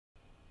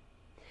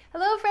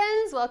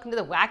friends, welcome to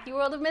the wacky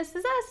world of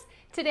Mrs. S.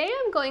 Today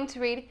I'm going to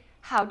read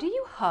How Do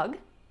You Hug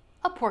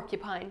a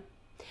Porcupine?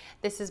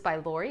 This is by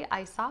Lori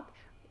Aesop,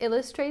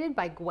 illustrated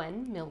by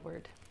Gwen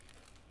Millward.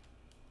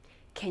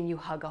 Can you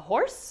hug a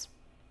horse?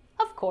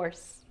 Of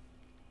course.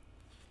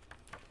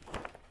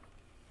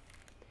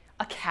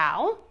 A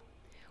cow?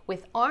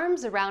 With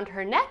arms around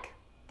her neck?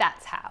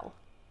 That's how.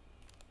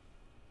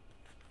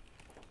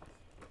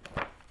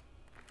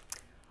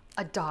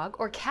 A dog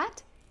or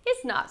cat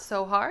is not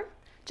so hard.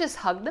 Just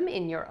hug them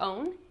in your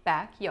own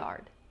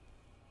backyard.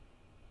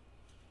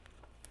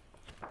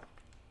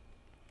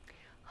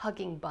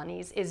 Hugging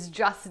bunnies is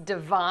just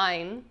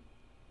divine.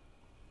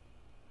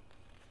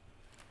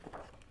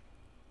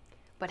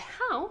 But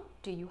how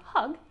do you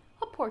hug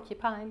a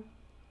porcupine?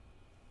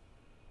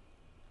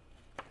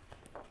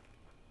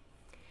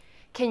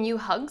 Can you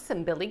hug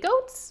some billy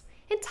goats?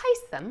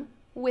 Entice them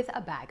with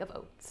a bag of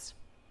oats.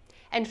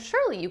 And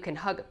surely you can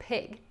hug a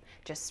pig.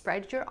 Just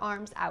spread your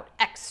arms out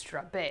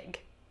extra big.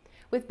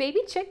 With baby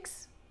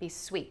chicks, be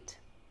sweet,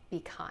 be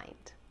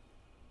kind.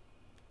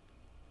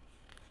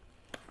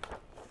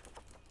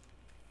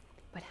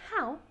 But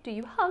how do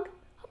you hug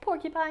a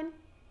porcupine?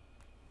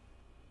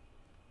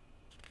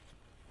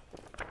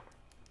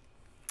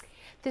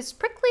 This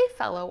prickly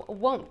fellow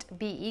won't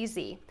be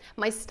easy.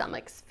 My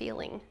stomach's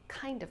feeling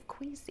kind of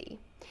queasy.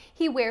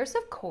 He wears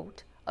a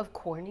coat of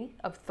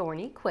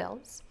thorny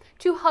quills.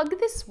 To hug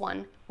this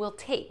one will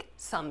take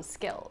some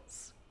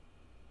skills.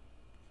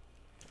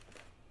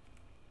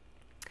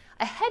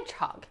 A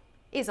hedgehog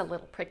is a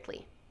little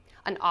prickly.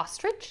 An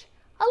ostrich,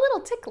 a little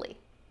tickly.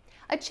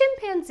 A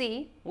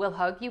chimpanzee will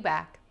hug you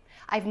back.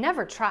 I've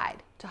never tried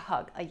to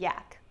hug a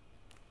yak.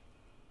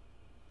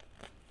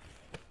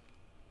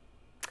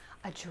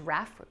 A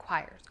giraffe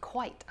requires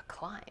quite a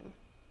climb.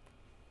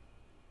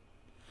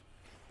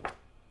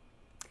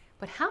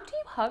 But how do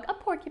you hug a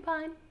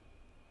porcupine?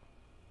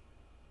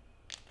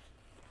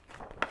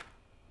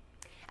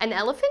 An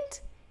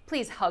elephant?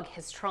 Please hug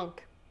his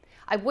trunk.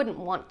 I wouldn't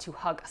want to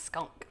hug a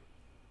skunk.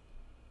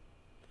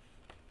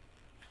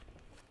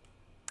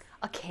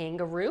 A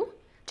kangaroo?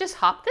 Just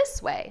hop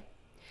this way.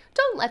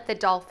 Don't let the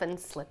dolphin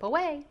slip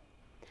away.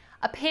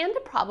 A panda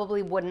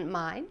probably wouldn't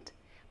mind,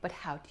 but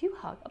how do you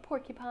hug a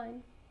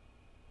porcupine?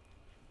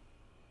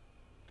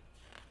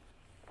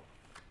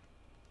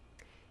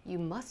 You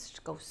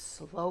must go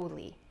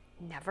slowly,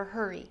 never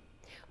hurry.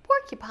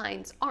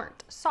 Porcupines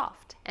aren't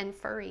soft and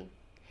furry.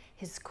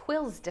 His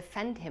quills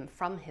defend him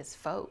from his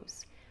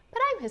foes,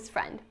 but I'm his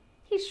friend,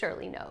 he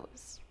surely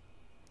knows.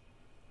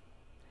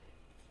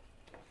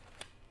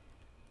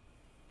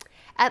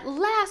 At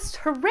last,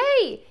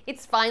 hooray!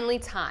 It's finally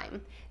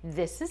time.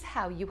 This is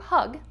how you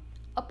hug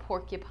a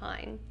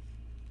porcupine.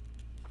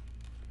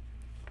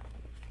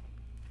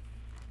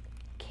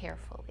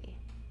 Carefully.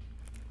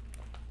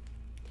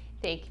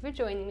 Thank you for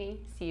joining me.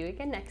 See you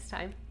again next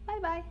time.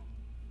 Bye-bye.